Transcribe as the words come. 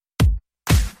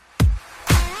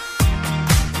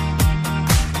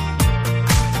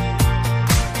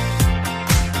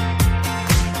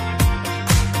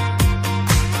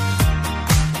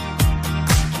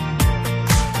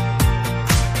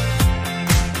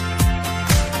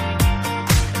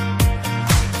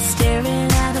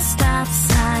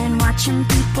watching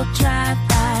people drive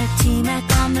by,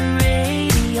 T-Mac on the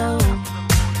radio.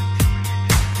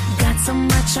 Got so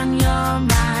much on your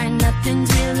mind,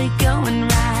 nothing's really going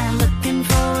right. Looking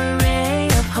for a ray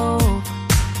of hope.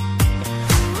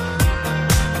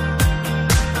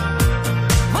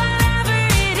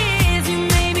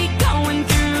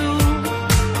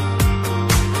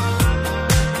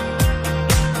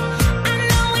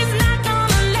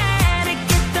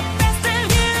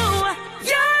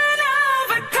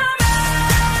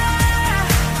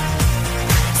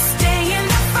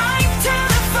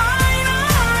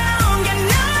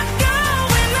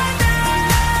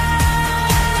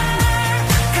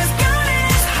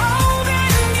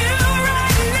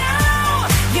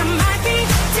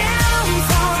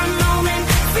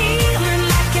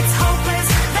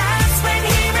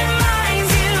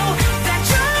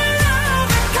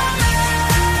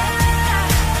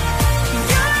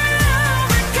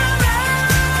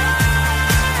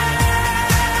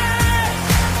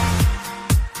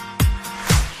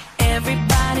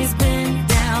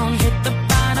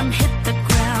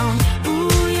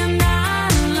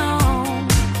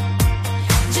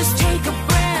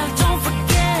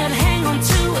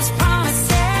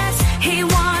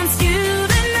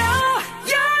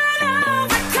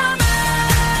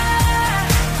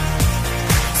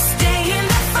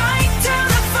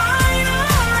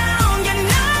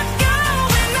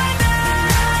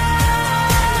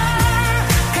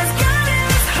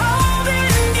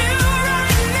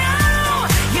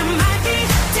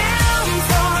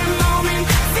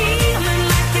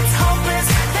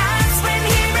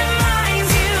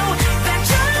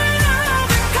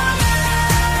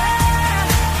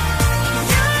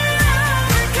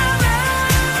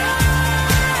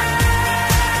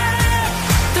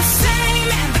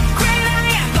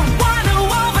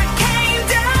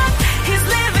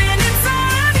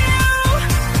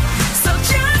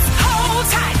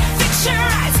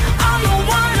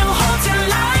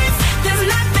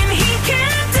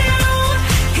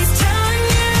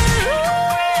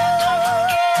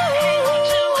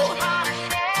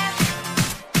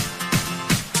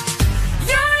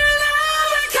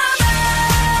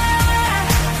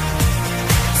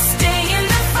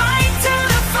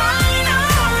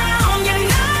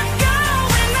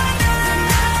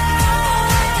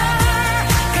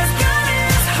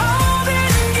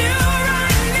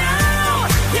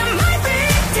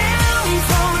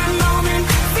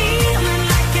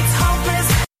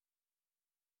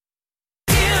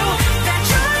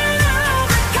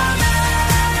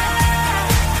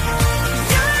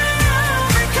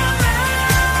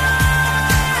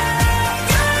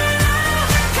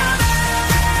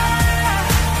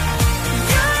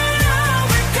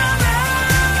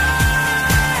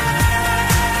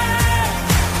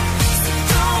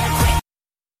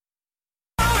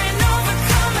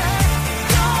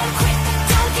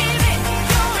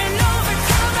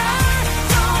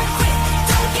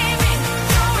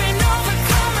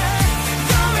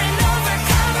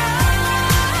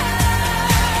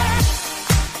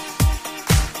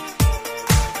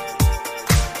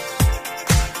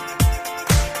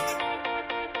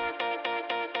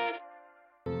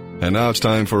 And now it's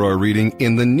time for our reading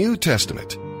in the New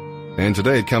Testament. And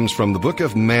today it comes from the book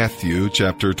of Matthew,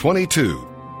 chapter 22,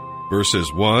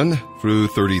 verses 1 through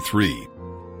 33.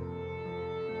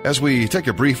 As we take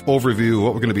a brief overview of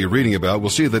what we're going to be reading about,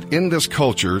 we'll see that in this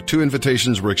culture, 2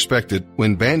 invitations were expected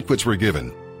when banquets were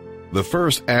given. The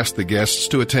first asked the guests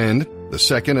to attend, the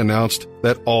second announced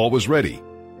that all was ready.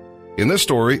 In this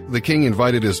story, the king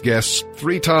invited his guests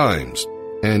 3 times,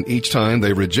 and each time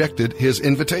they rejected his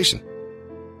invitation.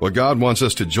 Well, God wants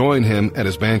us to join him at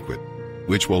his banquet,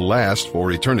 which will last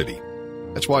for eternity.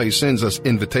 That's why he sends us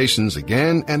invitations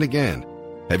again and again.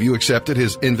 Have you accepted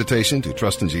his invitation to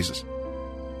trust in Jesus?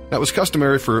 Now, it was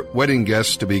customary for wedding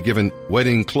guests to be given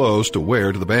wedding clothes to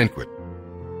wear to the banquet.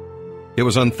 It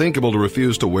was unthinkable to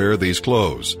refuse to wear these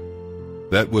clothes.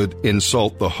 That would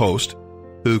insult the host,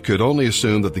 who could only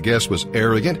assume that the guest was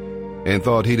arrogant and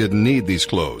thought he didn't need these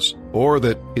clothes, or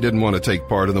that he didn't want to take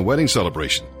part in the wedding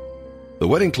celebration. The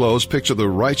wedding clothes picture the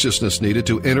righteousness needed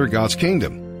to enter God's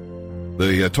kingdom,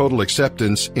 the total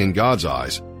acceptance in God's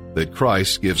eyes that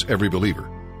Christ gives every believer.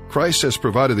 Christ has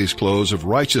provided these clothes of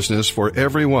righteousness for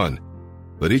everyone,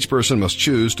 but each person must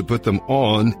choose to put them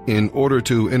on in order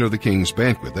to enter the King's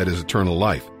banquet, that is eternal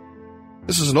life.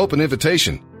 This is an open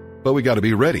invitation, but we got to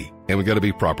be ready, and we got to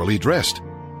be properly dressed.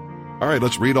 All right,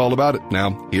 let's read all about it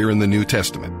now here in the New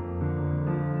Testament.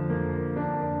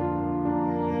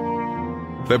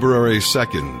 February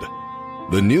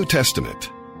 2nd, the New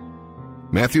Testament.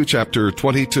 Matthew chapter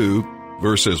 22,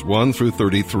 verses 1 through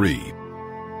 33.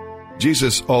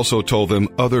 Jesus also told them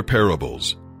other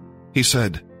parables. He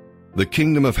said, "The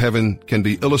kingdom of heaven can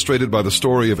be illustrated by the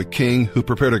story of a king who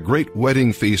prepared a great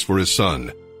wedding feast for his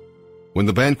son. When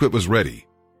the banquet was ready,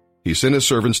 he sent his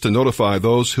servants to notify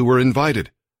those who were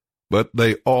invited, but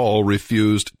they all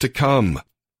refused to come.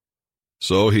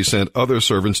 So he sent other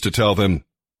servants to tell them,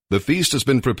 'The feast has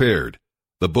been prepared.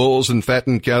 The bulls and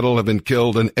fattened cattle have been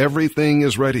killed, and everything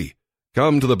is ready.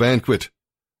 Come to the banquet.'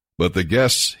 But the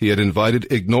guests he had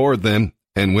invited ignored them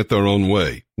and went their own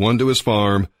way, one to his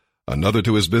farm, another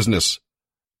to his business.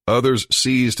 Others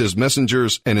seized his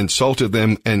messengers and insulted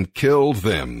them and killed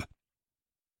them.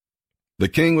 The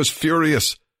king was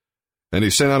furious, and he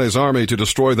sent out his army to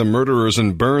destroy the murderers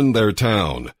and burn their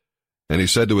town. And he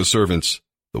said to his servants,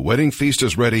 'The wedding feast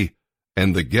is ready,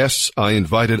 and the guests I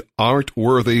invited aren't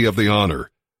worthy of the honor.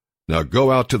 Now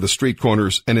go out to the street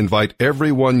corners and invite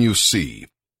everyone you see.'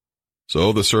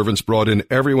 So the servants brought in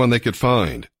everyone they could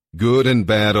find, good and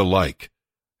bad alike,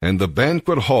 and the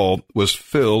banquet hall was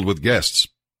filled with guests.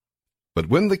 But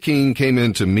when the king came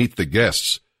in to meet the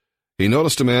guests, he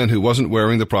noticed a man who wasn't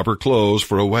wearing the proper clothes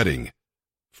for a wedding.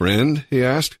 'Friend,' he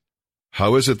asked,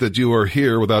 'how is it that you are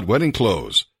here without wedding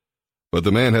clothes?' But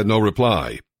the man had no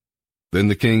reply. Then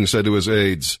the king said to his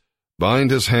aides,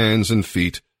 'Bind his hands and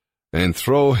feet, and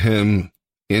throw him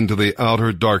into the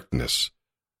outer darkness,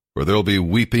 where there will be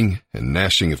weeping and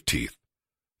gnashing of teeth.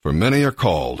 For many are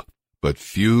called, but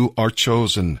few are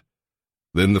chosen.'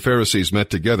 Then the Pharisees met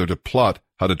together to plot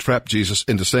how to trap Jesus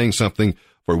into saying something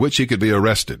for which he could be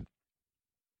arrested.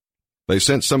 They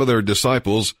sent some of their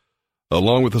disciples,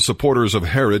 along with the supporters of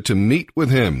Herod, to meet with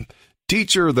him.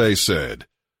 'Teacher,' they said,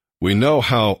 'we know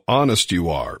how honest you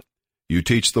are. You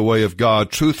teach the way of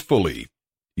God truthfully.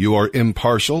 You are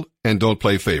impartial and don't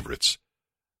play favorites.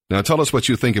 Now tell us what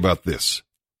you think about this.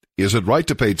 Is it right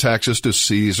to pay taxes to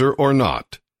Caesar or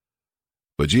not?'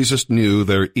 But Jesus knew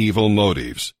their evil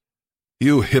motives.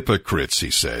 'You hypocrites,'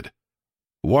 he said.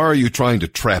 'Why are you trying to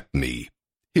trap me?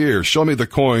 Here, show me the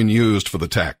coin used for the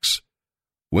tax.'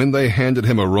 When they handed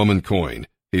him a Roman coin,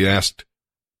 he asked,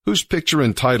 'Whose picture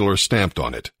and title are stamped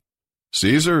on it?'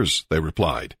 'Caesar's,' they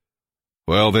replied.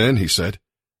 'Well then,' he said,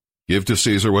 'give to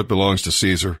Caesar what belongs to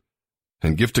Caesar,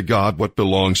 and give to God what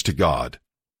belongs to God.'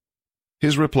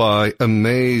 His reply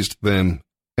amazed them,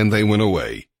 and they went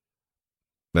away.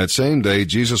 That same day,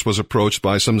 Jesus was approached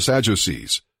by some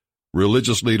Sadducees,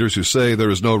 religious leaders who say there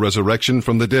is no resurrection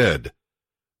from the dead.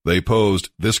 They posed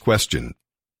this question: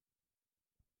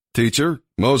 'Teacher,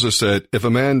 Moses said if a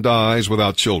man dies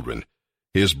without children,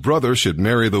 his brother should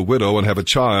marry the widow and have a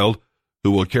child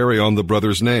who will carry on the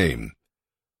brother's name.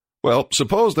 Well,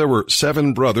 suppose there were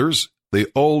 7 brothers. The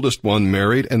oldest one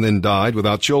married and then died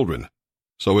without children.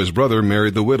 So his brother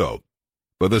married the widow.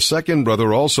 But the second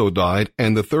brother also died,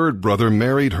 and the third brother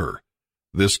married her.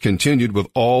 This continued with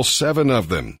all 7 of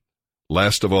them.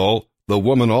 Last of all, the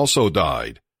woman also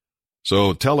died.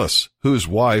 So tell us, whose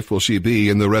wife will she be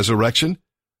in the resurrection?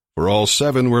 For all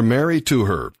 7 were married to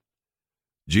her.'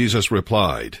 Jesus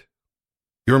replied,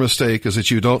 'Your mistake is that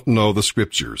you don't know the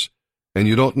Scriptures, and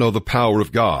you don't know the power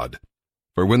of God.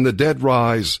 For when the dead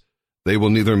rise, they will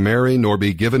neither marry nor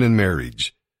be given in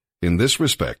marriage. In this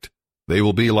respect, they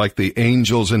will be like the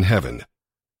angels in heaven.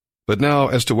 But now,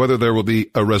 as to whether there will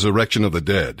be a resurrection of the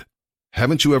dead,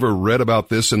 haven't you ever read about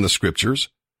this in the Scriptures?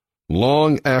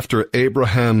 Long after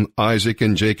Abraham, Isaac,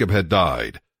 and Jacob had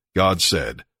died, God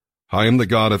said, I am the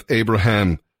God of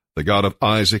Abraham, the God of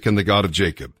Isaac, and the God of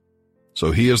Jacob.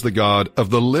 So he is the God of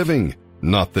the living,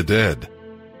 not the dead.'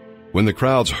 When the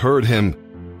crowds heard him,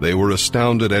 they were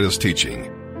astounded at his teaching."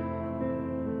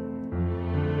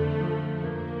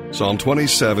 Psalm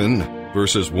 27,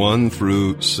 verses 1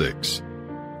 through 6.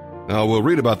 Now we'll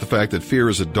read about the fact that fear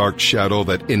is a dark shadow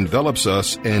that envelops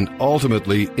us and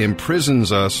ultimately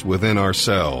imprisons us within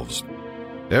ourselves.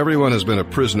 Everyone has been a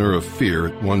prisoner of fear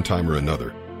at one time or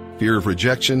another. Fear of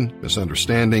rejection,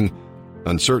 misunderstanding,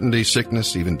 uncertainty,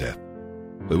 sickness, even death.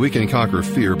 But we can conquer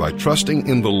fear by trusting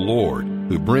in the Lord,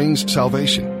 who brings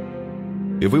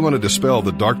salvation. If we want to dispel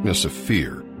the darkness of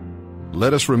fear,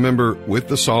 let us remember with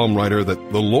the psalm writer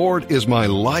that the Lord is my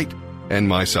light and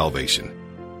my salvation.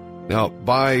 Now,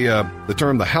 by the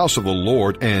term the house of the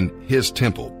Lord and his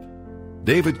temple,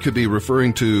 David could be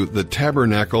referring to the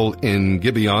tabernacle in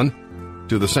Gibeon,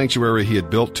 to the sanctuary he had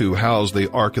built to house the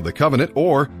Ark of the Covenant,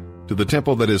 or to the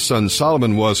temple that his son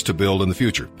Solomon was to build in the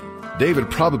future.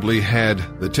 David probably had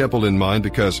the temple in mind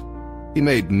because he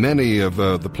made many of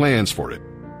the plans for it.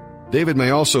 David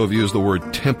may also have used the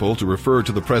word temple to refer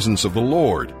to the presence of the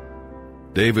Lord.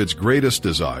 David's greatest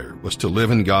desire was to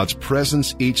live in God's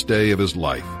presence each day of his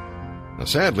life. Now,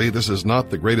 sadly, this is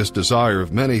not the greatest desire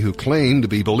of many who claim to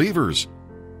be believers.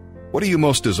 What do you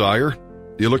most desire?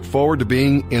 Do you look forward to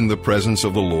being in the presence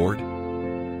of the Lord?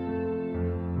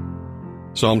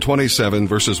 Psalm 27,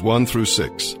 verses 1 through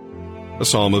 6, a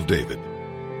psalm of David.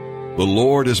 The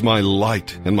Lord is my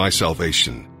light and my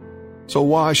salvation, so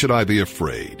why should I be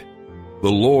afraid?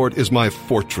 The Lord is my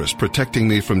fortress, protecting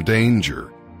me from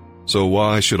danger, so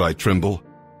why should I tremble?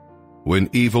 When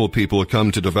evil people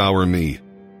come to devour me,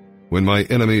 when my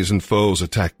enemies and foes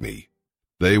attack me,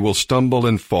 they will stumble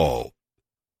and fall.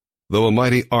 Though a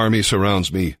mighty army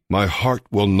surrounds me, my heart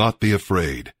will not be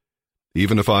afraid.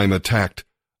 Even if I am attacked,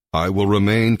 I will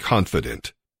remain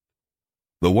confident.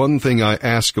 The one thing I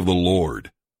ask of the Lord,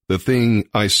 the thing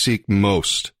I seek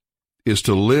most, is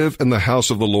to live in the house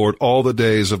of the Lord all the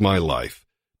days of my life,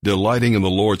 delighting in the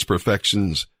Lord's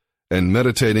perfections and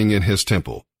meditating in his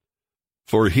temple.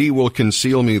 For he will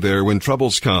conceal me there when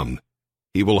troubles come.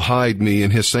 He will hide me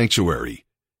in his sanctuary.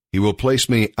 He will place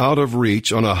me out of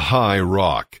reach on a high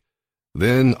rock.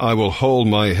 Then I will hold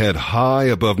my head high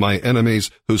above my enemies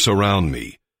who surround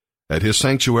me. At his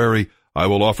sanctuary I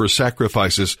will offer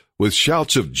sacrifices with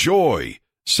shouts of joy,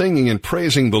 singing and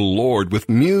praising the Lord with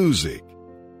music.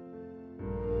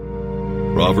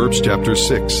 Proverbs chapter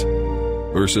 6,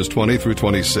 verses 20 through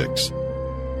 26.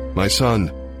 My son,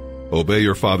 obey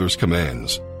your father's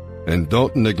commands, and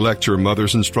don't neglect your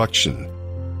mother's instruction.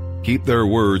 Keep their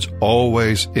words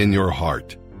always in your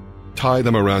heart. Tie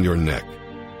them around your neck.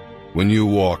 When you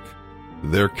walk,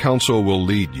 their counsel will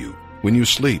lead you. When you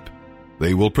sleep,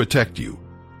 they will protect you.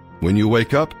 When you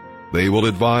wake up, they will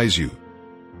advise you.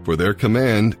 For their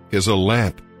command is a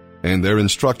lamp, and their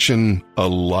instruction a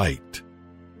light.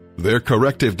 Their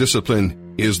corrective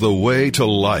discipline is the way to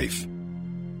life.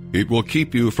 It will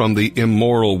keep you from the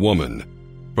immoral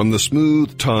woman, from the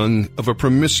smooth tongue of a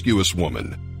promiscuous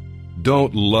woman.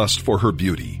 Don't lust for her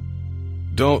beauty.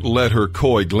 Don't let her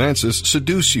coy glances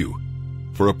seduce you.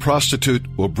 For a prostitute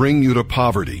will bring you to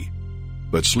poverty,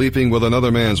 but sleeping with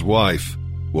another man's wife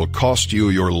will cost you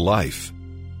your life.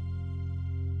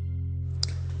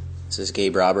 This is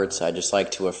Gabe Roberts. I'd just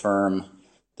like to affirm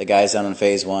the guys down in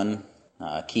Phase 1.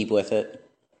 Keep with it.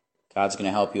 God's going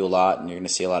to help you a lot, and you're going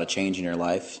to see a lot of change in your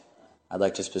life. I'd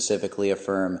like to specifically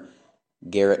affirm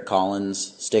Garrett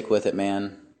Collins. Stick with it,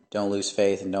 man. Don't lose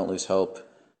faith and don't lose hope.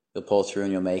 You'll pull through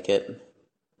and you'll make it.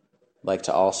 I'd like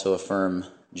to also affirm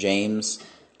James.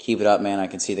 Keep it up, man. I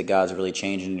can see that God's really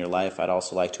changing in your life. I'd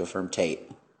also like to affirm Tate.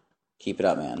 Keep it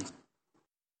up, man.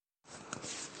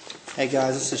 Hey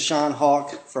guys, this is Sean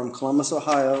Hawk from Columbus,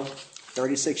 Ohio,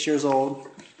 36 years old,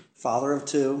 father of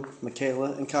two,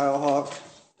 Michaela and Kyle Hawk.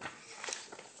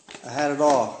 I had it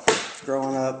all.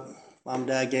 Growing up, mom and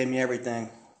dad gave me everything.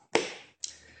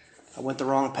 I went the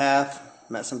wrong path,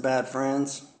 met some bad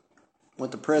friends,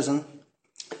 went to prison,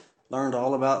 learned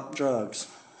all about drugs.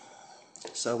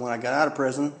 So when I got out of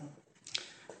prison,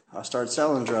 I started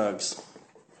selling drugs.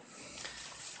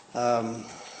 I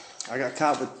got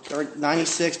caught with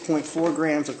 96.4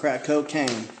 grams of crack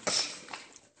cocaine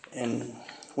and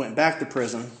went back to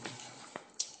prison.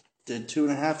 Did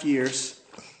 2.5 years.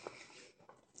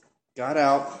 Got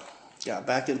out, got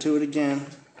back into it again.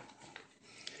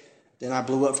 Then I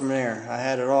blew up from there. I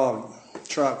had it all.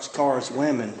 Trucks, cars,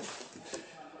 women.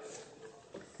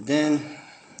 Then,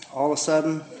 all of a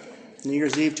sudden, New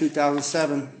Year's Eve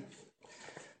 2007,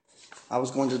 I was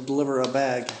going to deliver a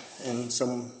bag, and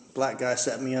some black guy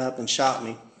set me up and shot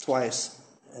me twice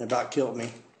and about killed me.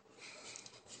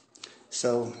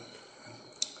 So,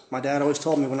 my dad always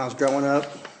told me when I was growing up,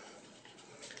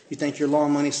 you think your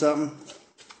lawn money's something?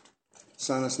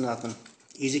 Son, it's nothing.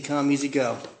 Easy come, easy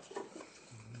go.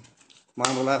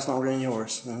 Mine will last longer than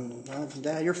yours. And,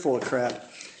 Dad, you're full of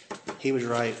crap. He was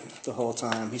right the whole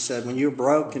time. He said, when you're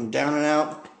broke and down and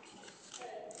out,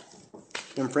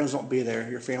 them friends won't be there.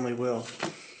 Your family will.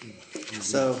 Mm-hmm.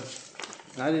 So,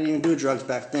 I didn't even do drugs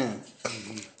back then.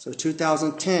 Mm-hmm. So,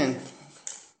 2010,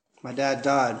 my dad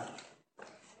died.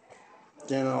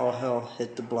 Then all hell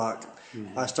hit the block.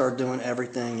 Mm-hmm. I started doing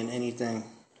everything and anything.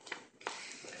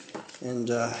 And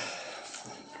I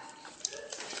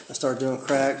started doing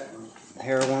crack,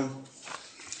 heroin.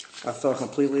 I fell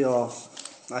completely off.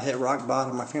 I hit rock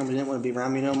bottom. My family didn't want to be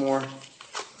around me no more.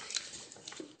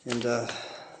 And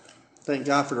thank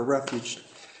God for the refuge.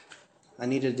 I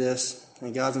needed this,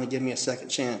 and God's going to give me a second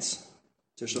chance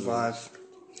to survive.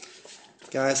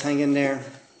 Guys, hang in there,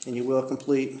 and you will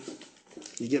complete.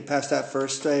 You get past that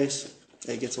first phase,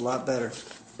 it gets a lot better.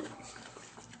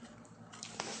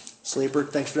 Sleeper,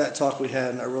 thanks for that talk we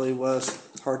had, and that really was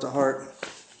heart to heart.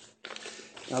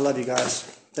 I love you guys.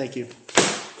 Thank you.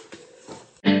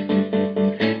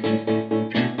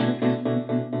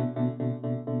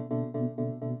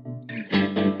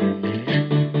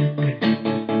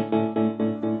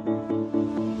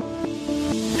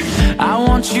 I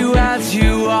want you as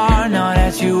you are, not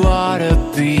as you ought to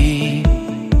be.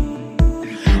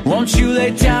 Won't you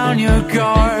lay down your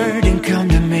guard and come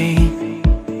to me?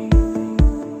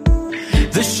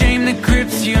 The shame that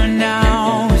grips you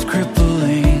now is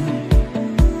crippling.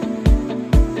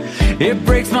 It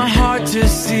breaks my heart to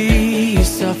see you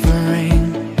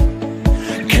suffering.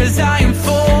 'Cause I am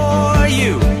for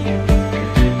you,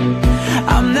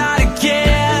 I'm not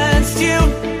against you.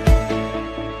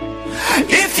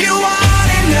 If you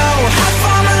wanna know how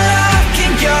far my love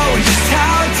can go, just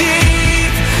how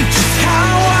deep, just how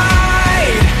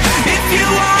wide. If you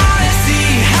wanna see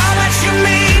how much you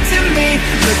mean to me,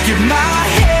 look at my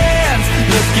hands,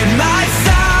 look at my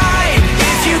side.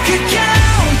 If you could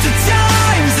count the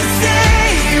times I say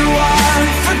you are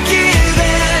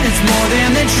forgiven, it's more than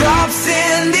the drops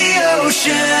in the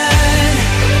ocean.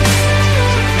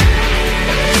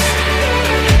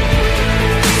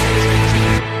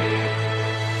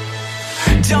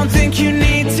 Don't think you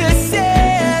need to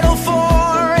settle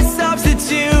for a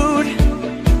substitute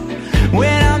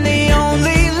when I'm the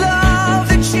only love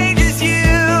that changes you.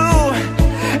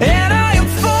 And I am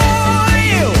for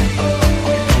you,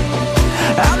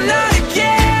 I'm not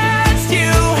against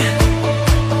you.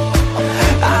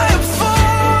 I am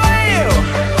for you,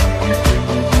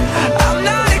 I'm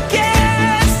not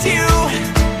against you.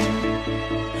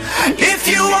 If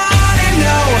you wanna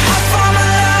know how far my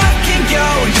love can go,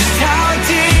 just how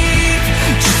deep,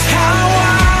 just how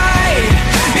wide.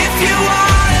 If you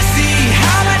wanna see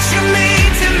how much you mean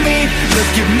to me,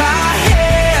 look at my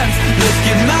hands, look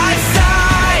at my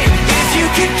side. If you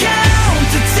could count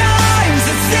the times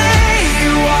I say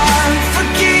you are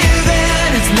forgiven,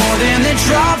 it's more than the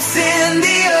drops in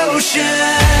the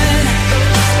ocean.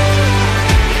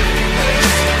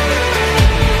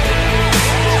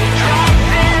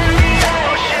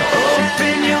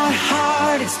 Open your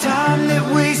heart, it's time that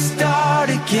we start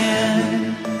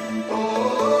again.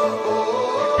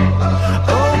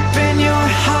 Open your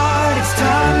heart, it's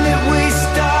time that we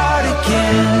start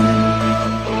again.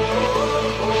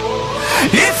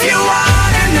 If you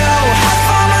wanna know how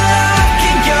far my love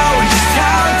can go, just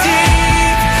how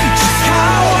deep, just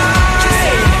how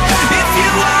wide. If you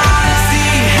wanna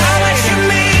see how much you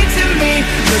mean to me,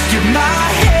 look at my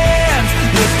hands,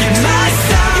 look at my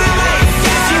side.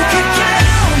 If you could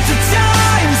count the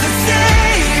times I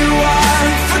say you are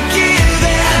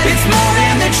forgiven, it's more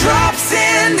than the drops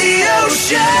in the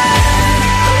ocean.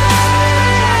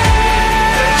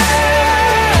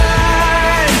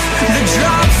 The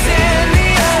drops in the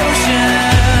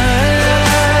ocean.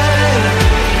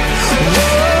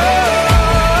 Whoa,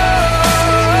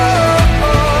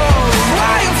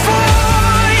 I am for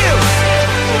you,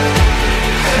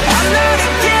 I'm not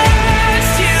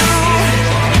against you.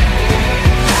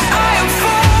 I am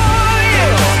for you,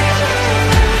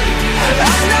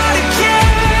 I'm not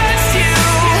against you.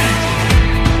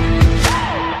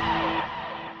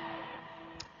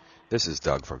 This is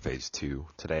Doug from Phase 2.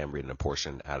 Today I'm reading a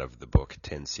portion out of the book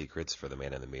 10 Secrets for the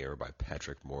Man in the Mirror by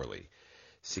Patrick Morley.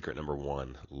 Secret number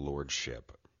 1,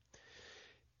 Lordship.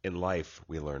 In life,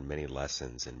 we learn many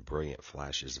lessons and brilliant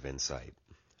flashes of insight.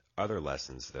 Other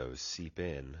lessons, though, seep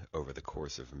in over the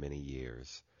course of many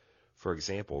years. For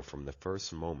example, from the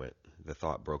first moment the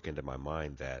thought broke into my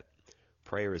mind that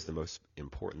prayer is the most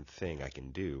important thing I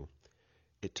can do,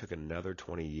 it took another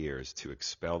 20 years to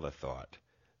expel the thought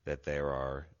that there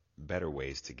are better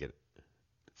ways to get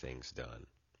things done.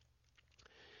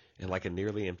 And like a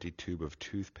nearly empty tube of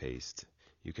toothpaste,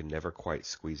 you can never quite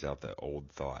squeeze out the old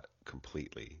thought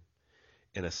completely.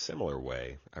 In a similar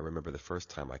way, I remember the first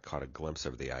time I caught a glimpse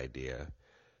of the idea,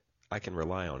 I can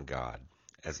rely on God,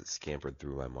 as it scampered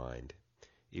through my mind.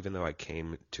 Even though I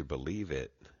came to believe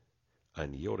it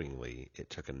unyieldingly, it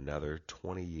took another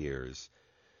 20 years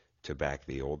to back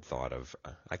the old thought of,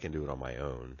 I can do it on my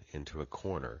own, into a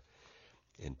corner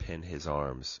and pin his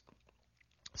arms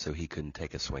so he couldn't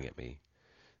take a swing at me.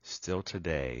 Still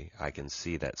today, I can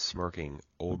see that smirking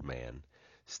old man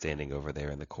standing over there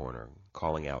in the corner,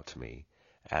 calling out to me,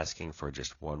 asking for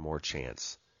just one more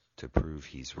chance to prove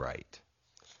he's right.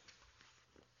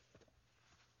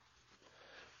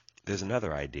 There's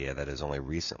another idea that has only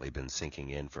recently been sinking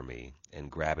in for me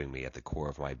and grabbing me at the core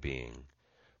of my being.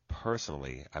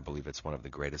 Personally, I believe it's one of the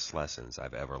greatest lessons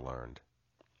I've ever learned.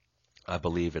 I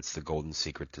believe it's the golden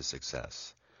secret to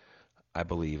success. I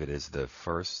believe it is the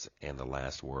first and the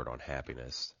last word on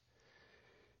happiness.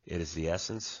 It is the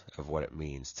essence of what it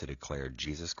means to declare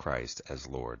Jesus Christ as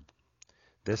Lord.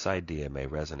 This idea may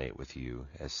resonate with you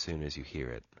as soon as you hear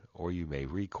it, or you may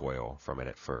recoil from it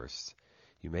at first.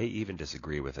 You may even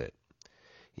disagree with it.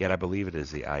 Yet I believe it is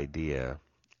the idea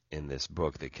in this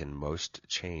book that can most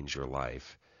change your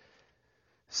life.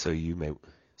 So you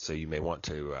may want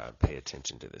to pay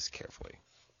attention to this carefully.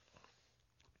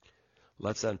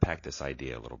 Let's unpack this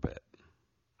idea a little bit.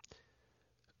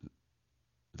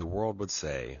 The world would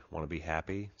say, want to be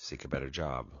happy? Seek a better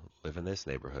job. Live in this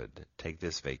neighborhood. Take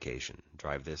this vacation.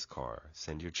 Drive this car.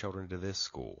 Send your children to this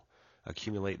school.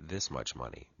 Accumulate this much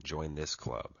money. Join this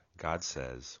club. God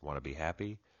says, want to be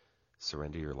happy?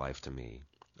 Surrender your life to me.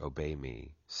 Obey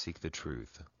me. Seek the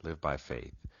truth. Live by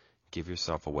faith. Give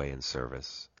yourself away in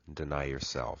service. Deny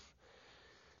yourself.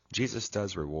 Jesus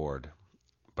does reward,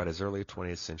 but as early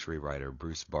 20th century writer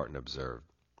Bruce Barton observed,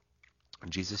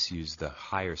 Jesus used the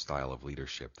higher style of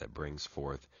leadership that brings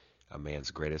forth a man's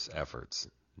greatest efforts,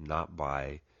 not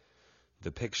by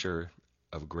the picture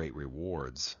of great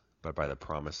rewards, but by the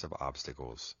promise of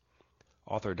obstacles.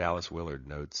 Author Dallas Willard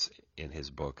notes in his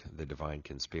book, The Divine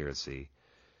Conspiracy,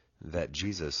 that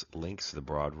Jesus links the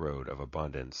broad road of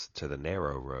abundance to the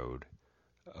narrow road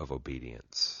of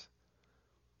obedience.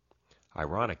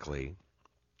 Ironically,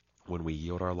 when we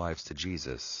yield our lives to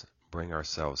Jesus, bring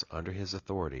ourselves under his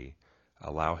authority,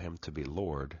 allow him to be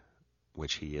Lord,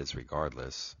 which he is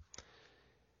regardless,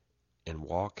 and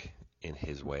walk in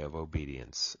his way of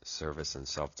obedience, service, and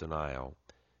self-denial,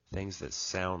 things that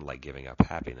sound like giving up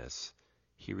happiness,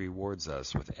 he rewards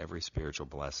us with every spiritual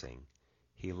blessing.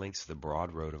 He links the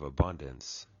broad road of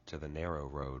abundance to the narrow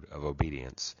road of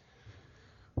obedience.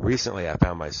 Recently, I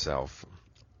found myself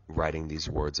writing these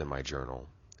words in my journal.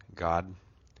 God,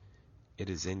 it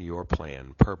is in your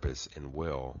plan, purpose, and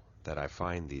will that I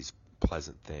find these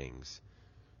pleasant things.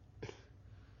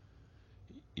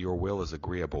 Your will is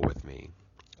agreeable with me.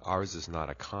 Ours is not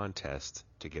a contest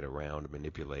to get around,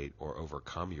 manipulate, or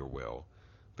overcome your will,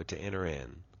 but to enter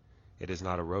in. It is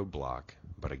not a roadblock,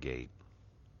 but a gate.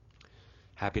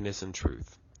 Happiness and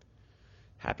truth.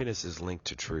 Happiness is linked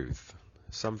to truth.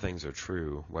 Some things are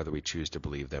true, whether we choose to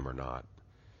believe them or not.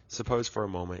 Suppose for a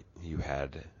moment you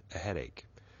had a headache.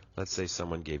 Let's say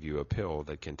someone gave you a pill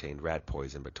that contained rat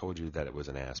poison but told you that it was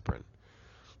an aspirin.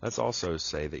 Let's also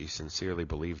say that you sincerely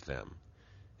believed them.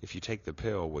 If you take the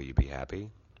pill, will you be happy?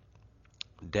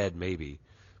 Dead, maybe,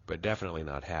 but definitely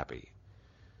not happy.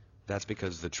 That's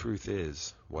because the truth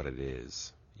is what it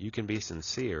is. You can be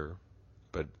sincere,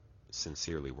 but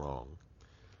sincerely wrong.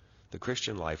 The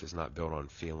Christian life is not built on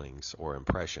feelings or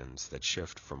impressions that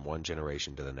shift from one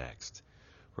generation to the next.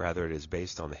 Rather, it is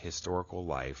based on the historical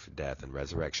life, death, and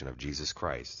resurrection of Jesus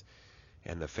Christ,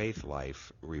 and the faith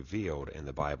life revealed in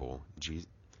the Bible.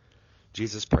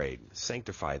 Jesus prayed,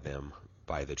 sanctify them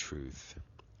by the truth.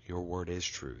 Your word is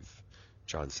truth.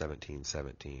 John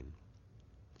 17:17.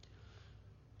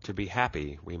 To be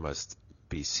happy, we must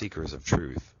be seekers of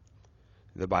truth.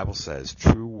 The Bible says,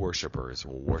 true worshipers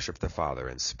will worship the Father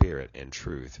in spirit and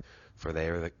truth, for they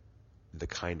are the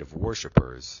kind of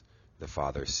worshipers the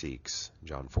Father seeks.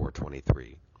 John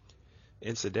 4:23.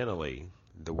 Incidentally,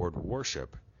 the word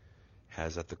worship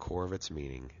has at the core of its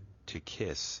meaning to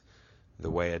kiss,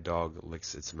 the way a dog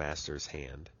licks its master's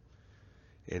hand.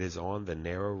 It is on the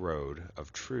narrow road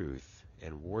of truth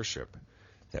and worship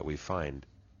that we find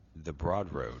the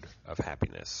broad road of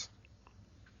happiness.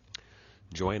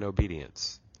 Joy and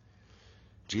obedience.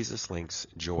 Jesus links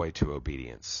joy to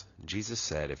obedience. Jesus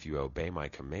said, if you obey my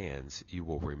commands, you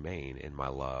will remain in my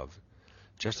love,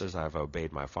 just as I have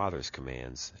obeyed my Father's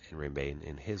commands and remain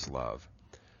in his love.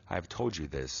 I have told you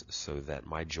this so that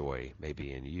my joy may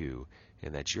be in you,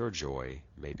 and that your joy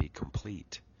may be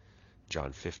complete.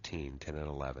 John 15:10 and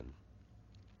 11.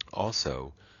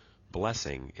 Also,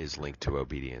 blessing is linked to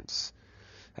obedience.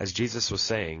 As Jesus was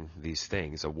saying these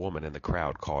things, a woman in the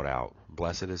crowd called out,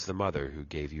 "Blessed is the mother who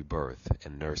gave you birth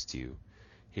and nursed you."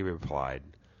 He replied,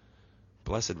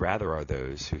 "Blessed rather are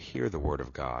those who hear the word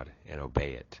of God and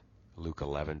obey it." Luke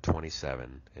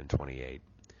 11:27 and 28.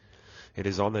 It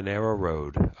is on the narrow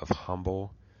road of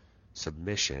humble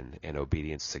submission and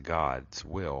obedience to God's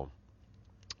will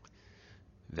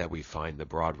that we find the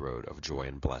broad road of joy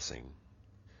and blessing.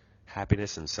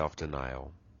 Happiness and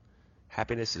self-denial.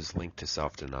 Happiness is linked to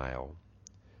self-denial.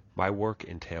 My work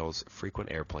entails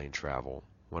frequent airplane travel.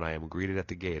 When I am greeted at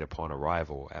the gate upon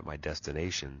arrival at my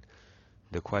destination,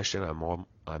 the question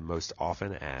I'm most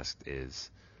often asked is,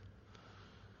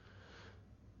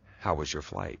 "How was your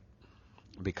flight?"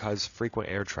 Because frequent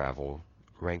air travel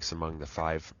ranks among the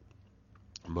 5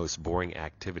 most boring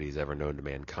activities ever known to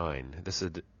mankind, this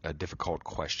is a difficult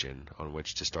question on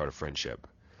which to start a friendship.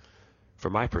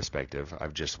 From my perspective,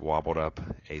 I've just wobbled up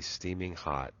a steaming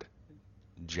hot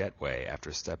jetway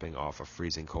after stepping off a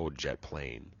freezing cold jet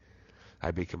plane.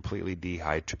 I'd be completely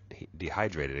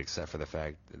dehydrated except for the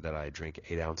fact that I drink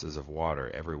 8 ounces of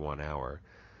water every 1 hour.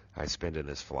 I spend in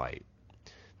this flight.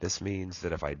 This means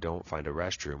that if I don't find a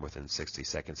restroom within 60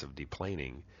 seconds of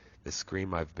deplaning, the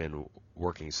scream I've been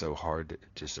working so hard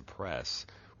to suppress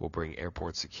will bring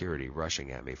airport security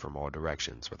rushing at me from all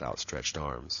directions with outstretched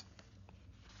arms.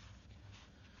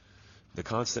 The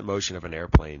constant motion of an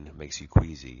airplane makes you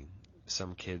queasy.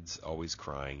 Some kid's always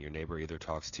crying, your neighbor either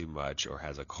talks too much or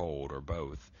has a cold, or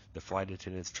both. The flight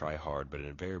attendants try hard, but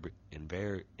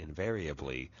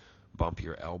invariably bump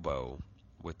your elbow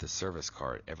with the service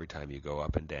cart every time you go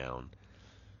up and down.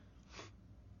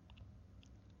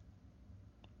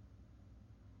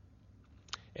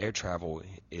 Air travel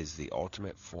is the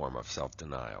ultimate form of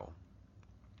self-denial.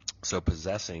 So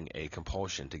possessing a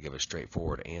compulsion to give a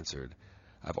straightforward answer,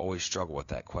 I've always struggled with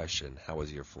that question, how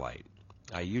was your flight?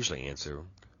 I usually answer,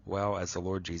 well, as the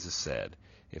Lord Jesus said,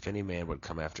 if any man would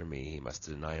come after me, he must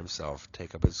deny himself,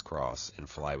 take up his cross, and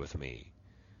fly with me.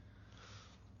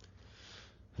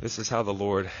 This is how the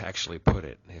Lord actually put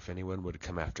it. If anyone would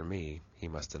come after me, he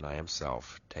must deny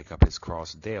himself, take up his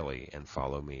cross daily, and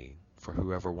follow me. For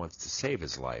whoever wants to save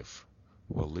his life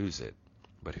will lose it,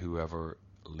 but whoever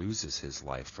loses his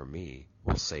life for me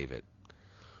will save it.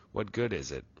 What good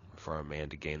is it for a man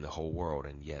to gain the whole world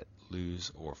and yet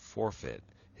lose or forfeit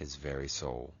his very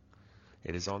soul?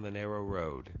 It is on the narrow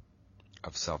road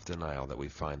of self-denial that we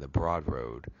find the broad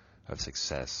road of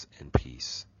success and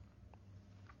peace.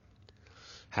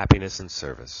 Happiness and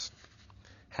service.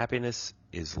 Happiness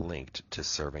is linked to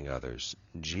serving others.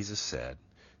 Jesus said,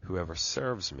 whoever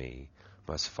serves me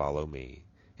must follow me,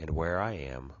 and where I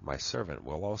am, my servant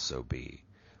will also be.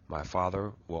 My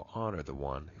Father will honor the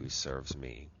one who serves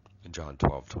me. John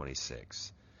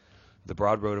 12:26. The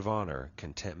broad road of honor,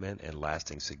 contentment, and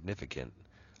lasting significance,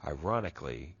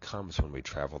 ironically, comes when we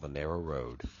travel the narrow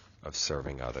road of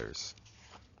serving others.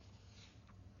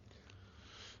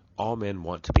 All men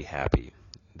want to be happy.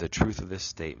 The truth of this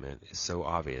statement is so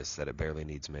obvious that it barely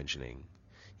needs mentioning.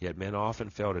 Yet men often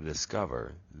fail to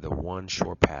discover the one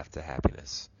sure path to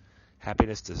happiness.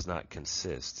 Happiness does not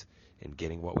consist in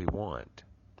getting what we want.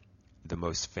 The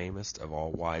most famous of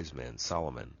all wise men,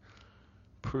 Solomon,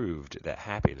 proved that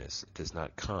happiness does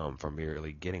not come from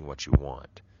merely getting what you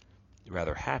want.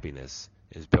 Rather, happiness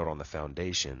is built on the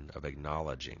foundation of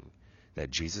acknowledging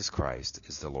that Jesus Christ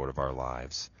is the Lord of our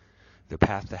lives. The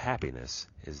path to happiness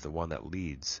is the one that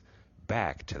leads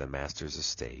back to the Master's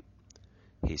estate.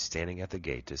 He's standing at the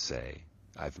gate to say,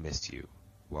 I've missed you.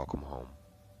 Welcome home.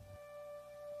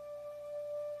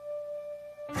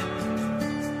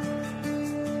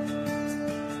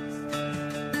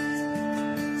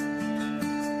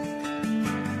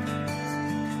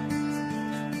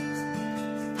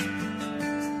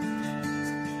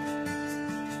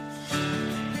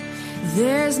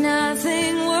 There's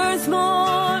nothing worth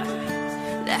more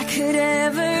that could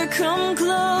ever come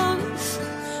close.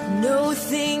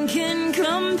 Nothing can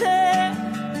compare.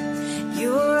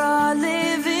 You're our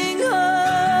living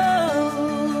hope.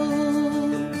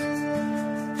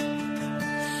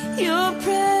 Your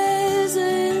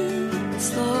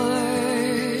presence, Lord.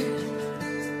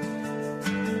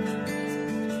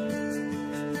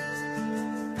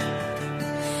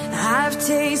 I've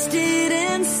tasted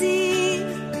and seen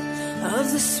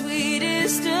of the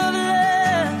sweetest of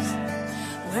loves,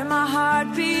 where my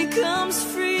heart becomes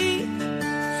free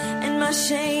and my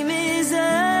shame is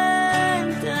undone.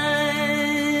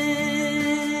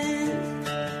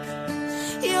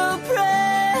 Your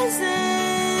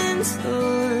presence,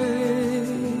 Lord.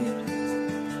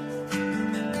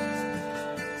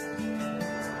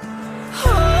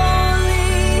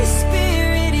 Holy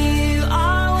Spirit, you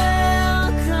are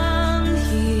welcome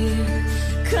here.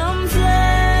 Come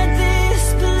flood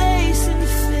this place and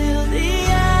fill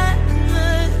the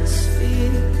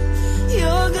atmosphere.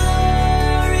 Your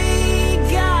glory,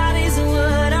 God, is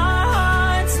what our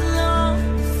hearts long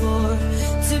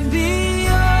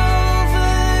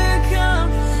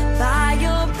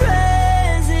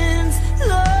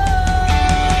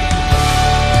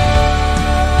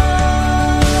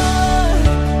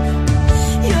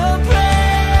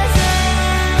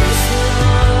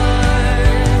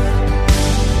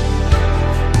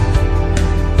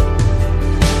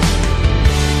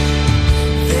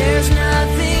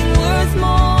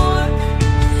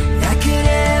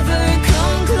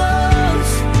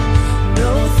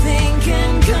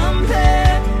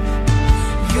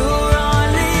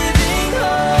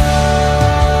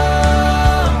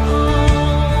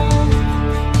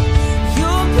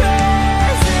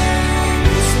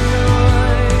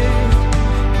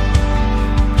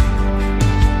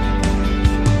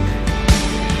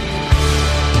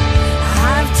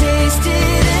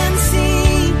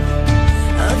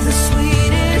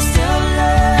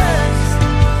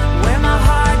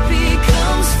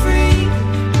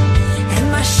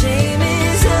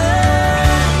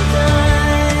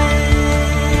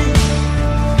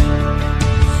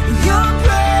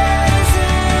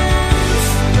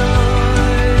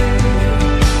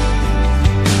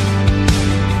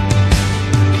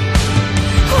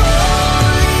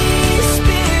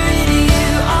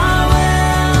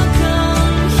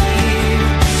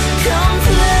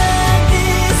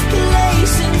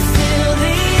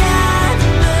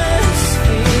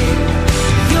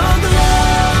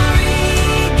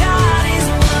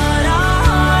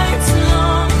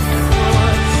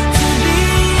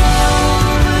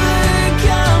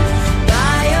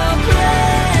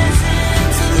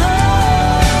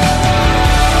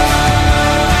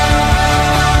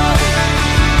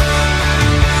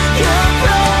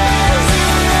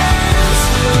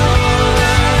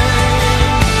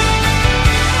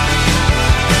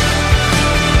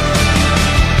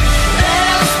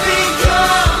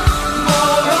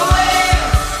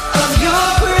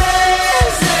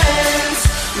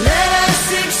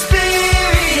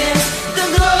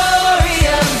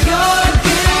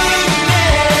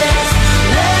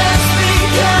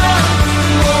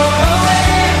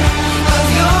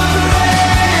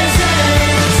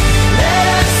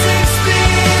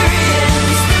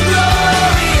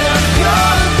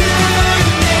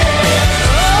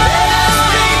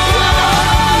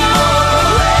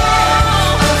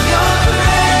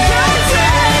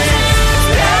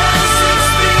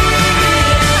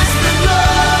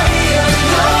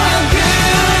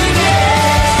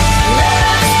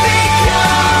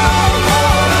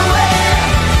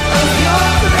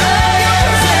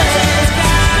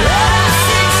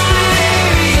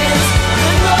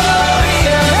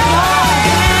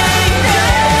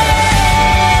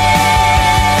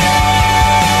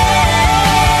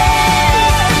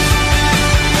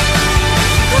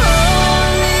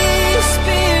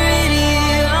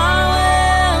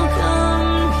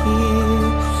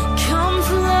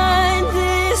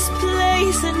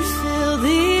and